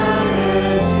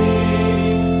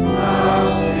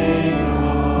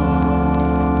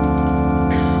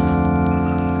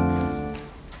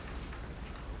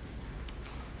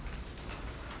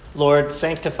Lord,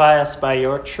 sanctify us by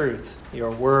your truth.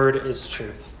 Your word is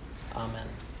truth. Amen.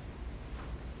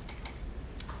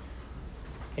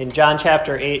 In John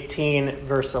chapter 18,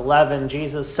 verse 11,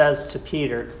 Jesus says to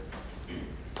Peter,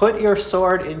 "Put your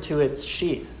sword into its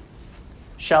sheath.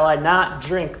 Shall I not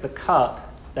drink the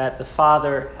cup that the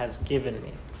Father has given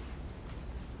me?"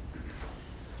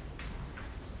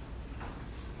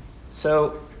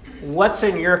 So, what's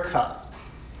in your cup?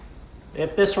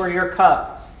 If this were your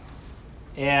cup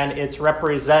and it's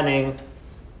representing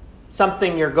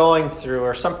something you're going through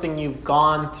or something you've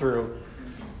gone through,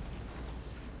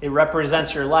 it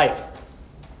represents your life.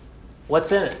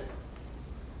 What's in it?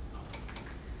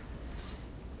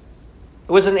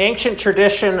 It was an ancient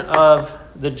tradition of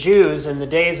the Jews in the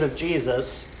days of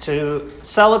Jesus to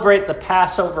celebrate the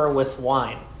Passover with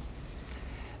wine.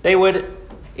 They would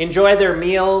enjoy their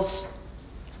meals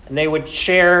and they would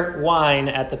share wine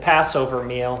at the Passover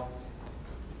meal.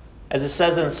 As it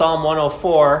says in Psalm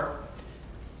 104,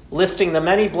 listing the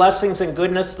many blessings and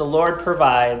goodness the Lord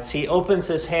provides, he opens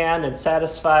his hand and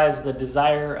satisfies the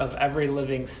desire of every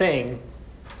living thing.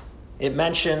 It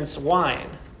mentions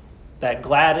wine that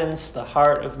gladdens the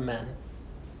heart of men.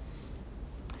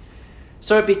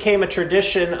 So it became a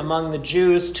tradition among the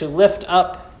Jews to lift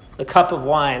up the cup of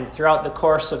wine throughout the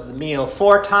course of the meal.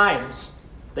 4 times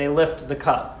they lift the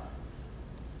cup.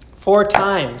 4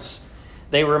 times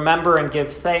they remember and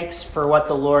give thanks for what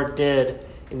the Lord did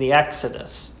in the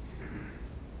Exodus.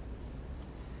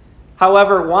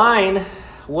 However, wine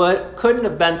couldn't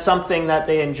have been something that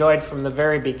they enjoyed from the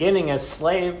very beginning as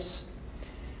slaves.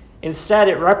 Instead,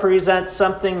 it represents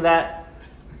something that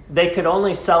they could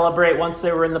only celebrate once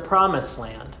they were in the promised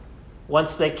land,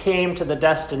 once they came to the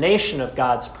destination of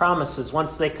God's promises,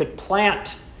 once they could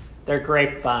plant their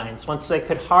grapevines, once they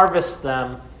could harvest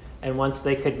them, and once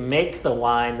they could make the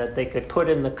wine that they could put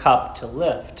in the cup to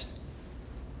lift.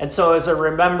 And so as a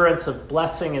remembrance of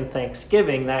blessing and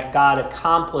thanksgiving that God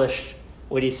accomplished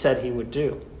what he said he would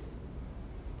do.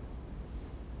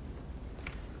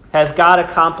 Has God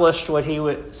accomplished what he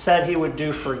said he would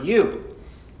do for you?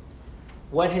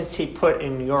 What has he put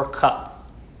in your cup?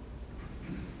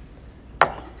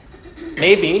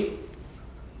 Maybe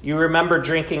you remember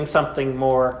drinking something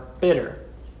more bitter.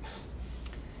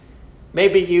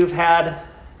 Maybe you've had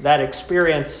that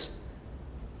experience,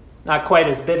 not quite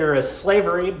as bitter as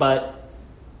slavery, but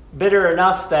bitter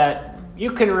enough that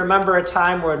you can remember a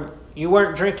time when you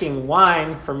weren't drinking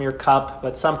wine from your cup,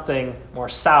 but something more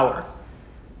sour.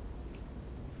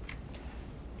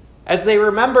 As they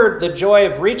remembered the joy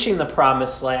of reaching the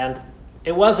promised land,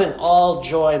 it wasn't all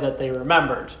joy that they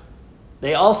remembered.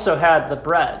 They also had the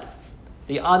bread,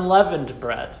 the unleavened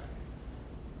bread,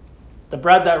 the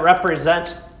bread that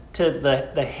represents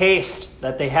the haste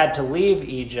that they had to leave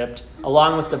Egypt,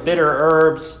 along with the bitter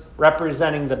herbs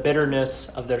representing the bitterness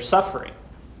of their suffering.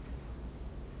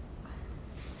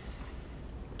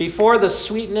 Before the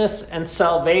sweetness and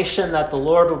salvation that the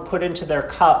Lord would put into their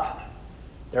cup,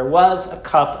 there was a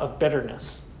cup of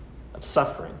bitterness, of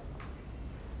suffering.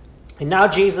 And now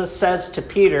Jesus says to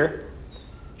Peter,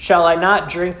 "Shall I not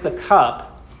drink the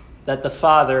cup that the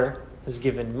Father has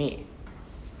given me?"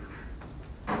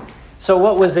 So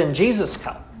what was in Jesus'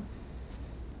 cup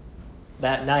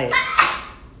that night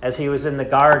as he was in the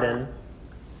garden,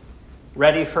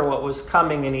 ready for what was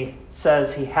coming, and he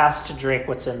says he has to drink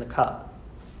what's in the cup?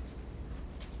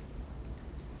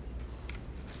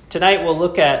 Tonight we'll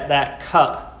look at that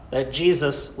cup that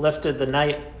Jesus lifted the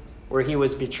night where he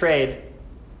was betrayed,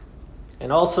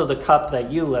 and also the cup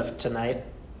that you lift tonight.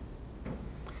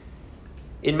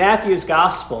 In Matthew's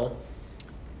gospel,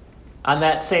 on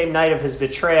that same night of his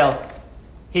betrayal,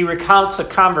 he recounts a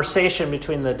conversation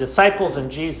between the disciples and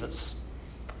Jesus.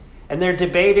 And they're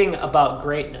debating about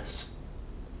greatness.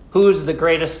 Who's the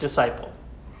greatest disciple?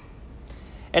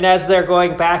 And as they're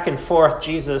going back and forth,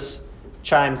 Jesus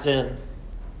chimes in.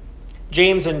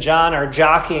 James and John are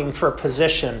jockeying for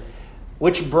position.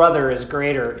 Which brother is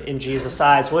greater in Jesus'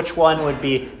 eyes? Which one would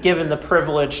be given the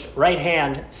privileged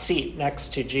right-hand seat next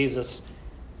to Jesus?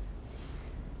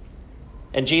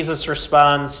 And Jesus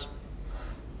responds,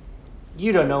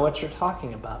 "You don't know what you're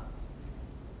talking about.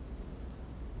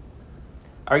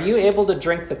 Are you able to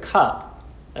drink the cup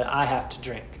that I have to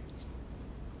drink?"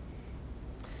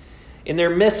 In their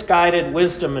misguided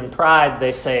wisdom and pride,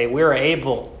 they say, "We're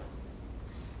able."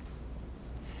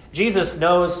 Jesus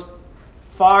knows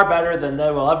far better than they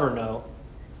will ever know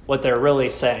what they're really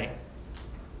saying.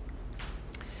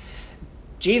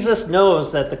 Jesus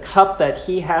knows that the cup that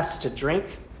he has to drink,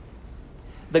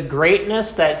 the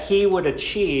greatness that he would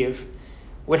achieve,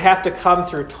 would have to come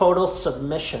through total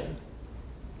submission,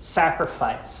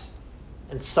 sacrifice,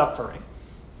 and suffering.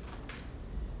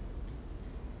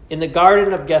 In the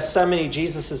Garden of Gethsemane,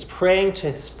 Jesus is praying to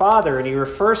his Father, and he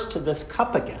refers to this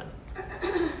cup again.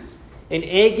 In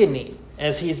agony,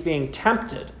 as he's being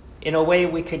tempted in a way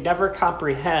we could never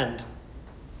comprehend,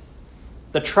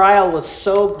 the trial was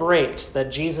so great that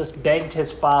Jesus begged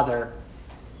his Father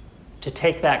to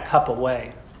take that cup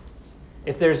away.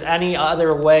 If there's any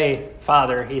other way,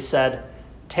 Father, he said,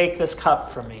 take this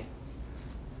cup from me.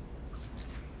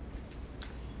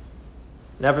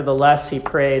 Nevertheless, he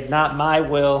prayed, not my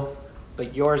will,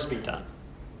 but yours be done.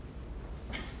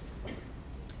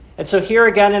 And so here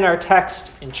again in our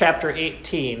text in chapter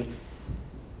 18,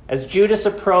 as Judas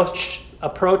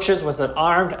approaches with an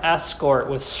armed escort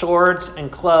with swords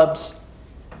and clubs,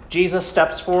 Jesus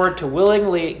steps forward to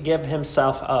willingly give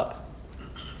himself up.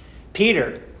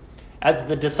 Peter, as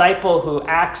the disciple who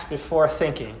acts before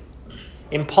thinking,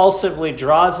 impulsively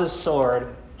draws his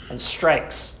sword and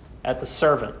strikes at the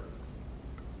servant.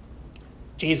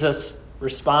 Jesus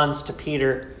responds to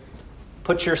Peter,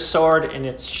 put your sword in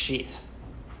its sheath.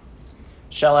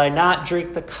 Shall I not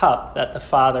drink the cup that the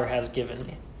Father has given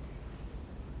me?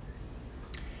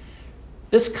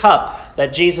 This cup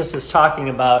that Jesus is talking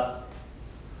about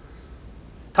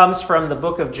comes from the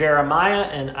book of Jeremiah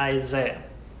and Isaiah.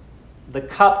 The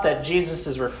cup that Jesus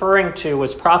is referring to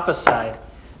was prophesied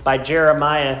by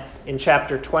Jeremiah in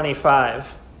chapter 25.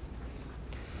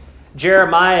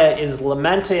 Jeremiah is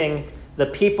lamenting the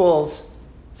people's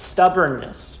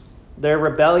stubbornness, their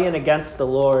rebellion against the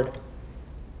Lord.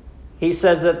 He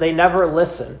says that they never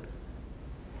listen.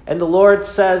 And the Lord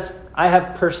says, I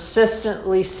have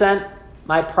persistently sent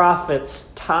my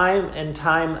prophets time and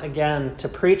time again to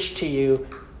preach to you,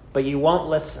 but you won't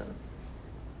listen.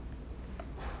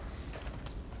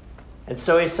 And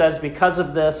so he says, because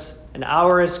of this, an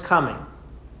hour is coming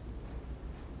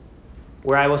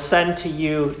where I will send to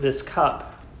you this cup.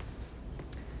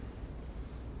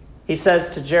 He says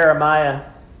to Jeremiah,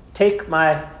 take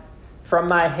from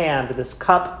my hand this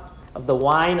cup of the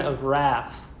wine of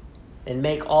wrath, and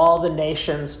make all the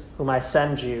nations whom I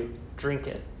send you drink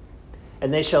it.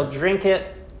 And they shall drink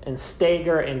it and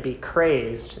stagger and be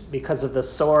crazed because of the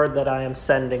sword that I am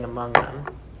sending among them.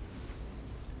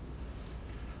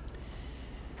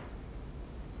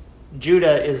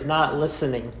 Judah is not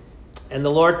listening, and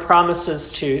the Lord promises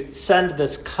to send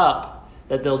this cup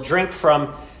that they'll drink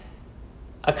from,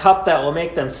 a cup that will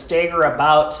make them stagger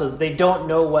about so that they don't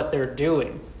know what they're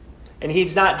doing. And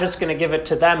he's not just going to give it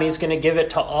to them, he's going to give it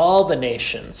to all the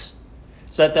nations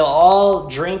so that they'll all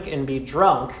drink and be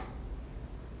drunk,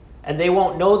 and they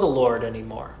won't know the Lord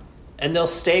anymore. And they'll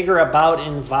stagger about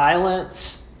in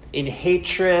violence, in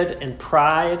hatred and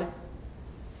pride,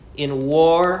 in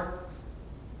war,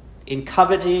 in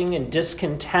coveting and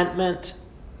discontentment.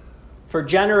 For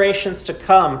generations to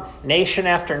come, nation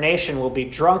after nation will be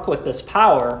drunk with this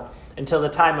power until the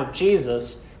time of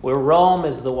Jesus, where Rome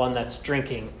is the one that's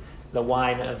drinking the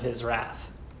wine of his wrath.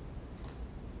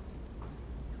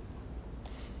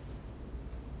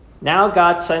 Now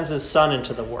God sends his Son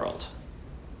into the world.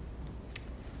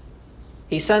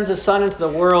 He sends his Son into the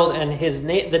world, and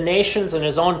the nations and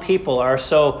his own people are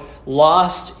so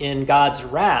lost in God's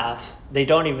wrath, they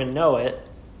don't even know it.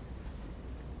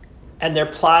 And they're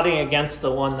plotting against the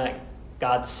one that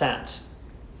God sent.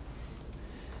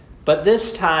 But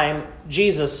this time,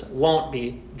 Jesus won't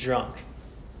be drunk.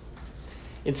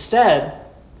 Instead,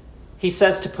 he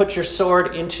says to put your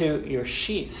sword into your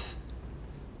sheath.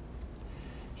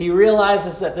 He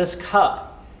realizes that this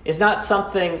cup is not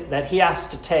something that he has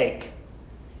to take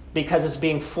because it's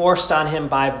being forced on him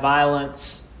by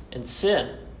violence and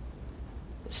sin.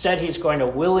 Instead, he's going to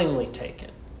willingly take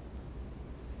it.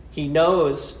 He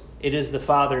knows it is the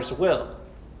Father's will.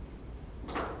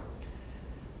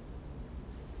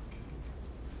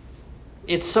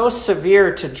 It's so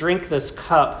severe to drink this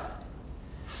cup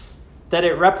that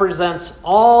it represents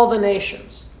all the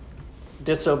nations'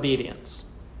 disobedience.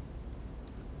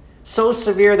 So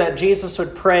severe that Jesus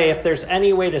would pray if there's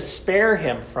any way to spare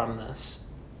him from this.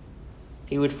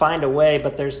 He would find a way,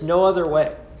 but there's no other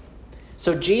way.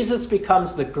 So Jesus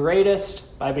becomes the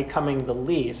greatest by becoming the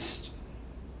least.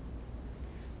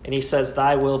 And he says,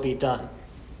 thy will be done.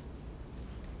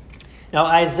 Now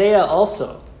Isaiah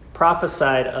also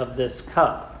prophesied of this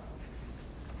cup.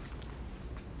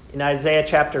 In Isaiah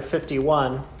chapter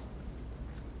 51,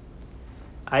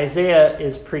 Isaiah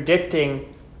is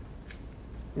predicting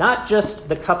not just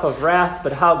the cup of wrath,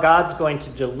 but how God's going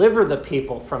to deliver the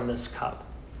people from this cup.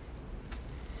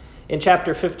 In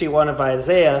chapter 51 of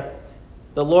Isaiah,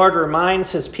 the Lord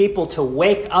reminds his people to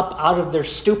wake up out of their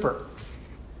stupor.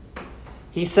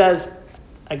 He says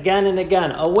again and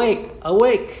again, awake,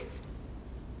 awake,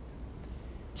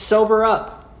 sober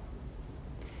up.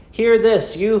 Hear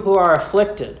this, you who are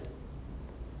afflicted,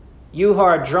 you who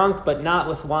are drunk but not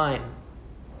with wine.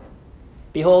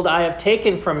 Behold, I have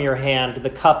taken from your hand the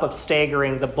cup of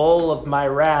staggering, the bowl of my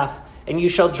wrath, and you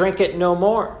shall drink it no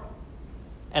more.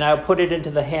 And I will put it into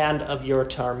the hand of your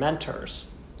tormentors.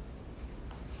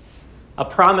 A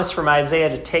promise from Isaiah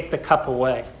to take the cup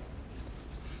away.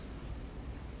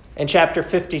 And chapter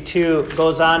 52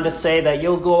 goes on to say that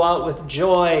you'll go out with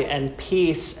joy and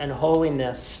peace and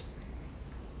holiness,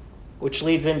 which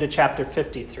leads into chapter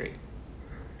 53.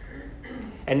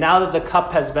 And now that the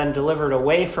cup has been delivered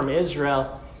away from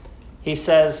Israel, he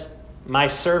says, my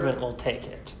servant will take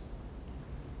it.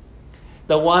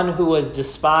 The one who was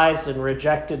despised and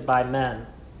rejected by men,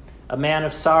 a man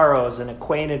of sorrows and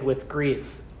acquainted with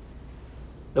grief,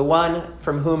 the one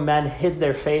from whom men hid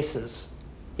their faces,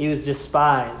 he was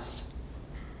despised.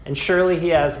 And surely he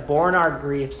has borne our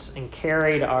griefs and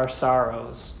carried our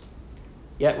sorrows.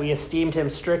 Yet we esteemed him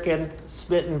stricken,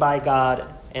 smitten by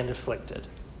God, and afflicted.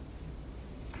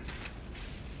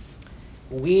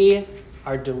 We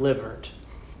are delivered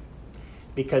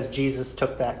because Jesus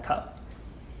took that cup.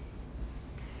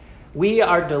 We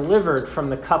are delivered from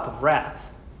the cup of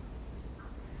wrath.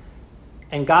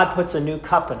 And God puts a new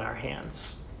cup in our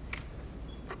hands.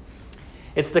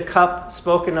 It's the cup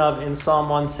spoken of in Psalm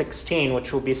 116,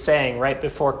 which we'll be saying right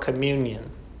before communion.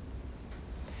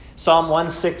 Psalm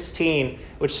 116,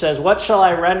 which says, what shall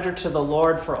I render to the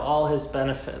Lord for all his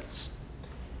benefits?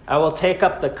 I will take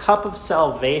up the cup of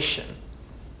salvation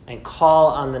and call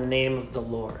on the name of the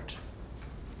Lord.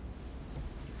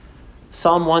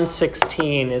 Psalm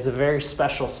 116 is a very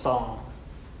special psalm.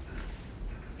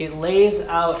 It lays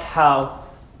out how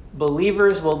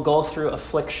believers will go through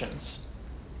afflictions.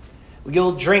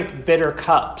 You'll drink bitter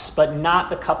cups, but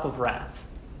not the cup of wrath.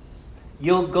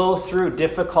 You'll go through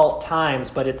difficult times,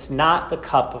 but it's not the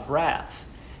cup of wrath.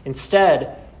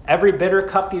 Instead, every bitter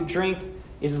cup you drink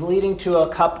is leading to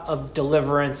a cup of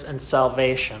deliverance and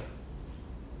salvation.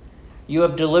 You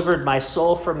have delivered my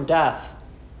soul from death,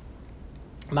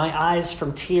 my eyes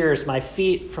from tears, my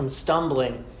feet from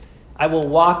stumbling. I will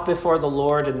walk before the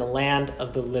Lord in the land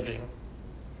of the living.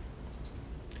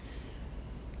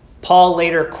 Paul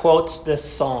later quotes this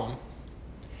psalm.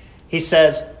 He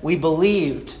says, we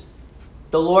believed,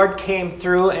 the Lord came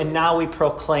through, and now we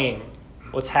proclaim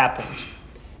what's happened.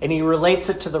 And he relates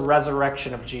it to the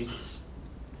resurrection of Jesus.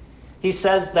 He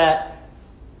says that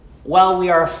while we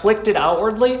are afflicted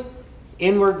outwardly,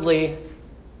 inwardly,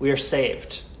 we are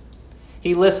saved.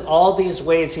 He lists all these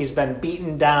ways he's been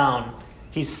beaten down,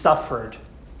 he's suffered,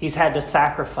 he's had to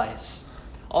sacrifice.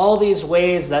 All these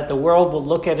ways that the world will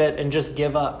look at it and just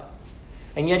give up.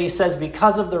 And yet he says,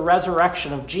 because of the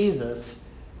resurrection of Jesus,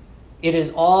 it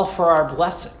is all for our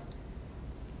blessing.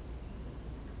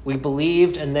 We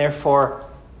believed, and therefore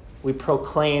we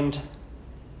proclaimed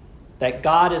that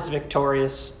God is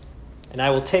victorious, and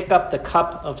I will take up the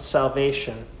cup of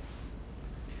salvation.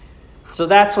 So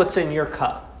that's what's in your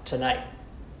cup tonight.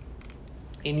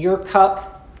 In your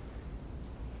cup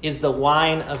is the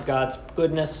wine of God's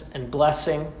goodness and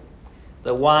blessing,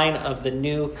 the wine of the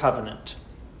new covenant.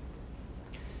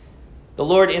 The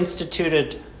Lord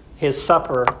instituted his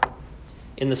supper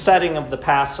in the setting of the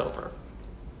Passover,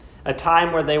 a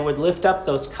time where they would lift up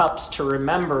those cups to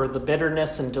remember the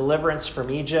bitterness and deliverance from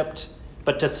Egypt,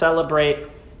 but to celebrate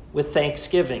with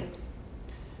thanksgiving.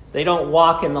 They don't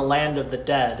walk in the land of the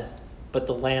dead, but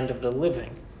the land of the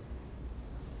living.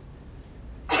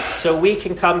 So we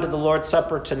can come to the Lord's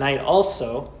Supper tonight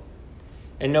also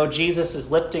and know Jesus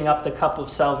is lifting up the cup of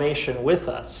salvation with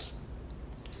us.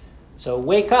 So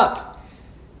wake up,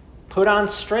 put on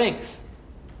strength,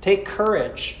 take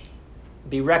courage,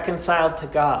 be reconciled to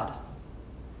God.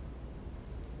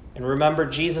 And remember,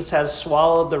 Jesus has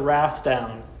swallowed the wrath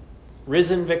down,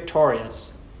 risen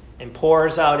victorious, and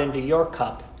pours out into your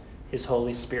cup his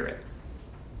Holy Spirit.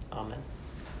 Amen.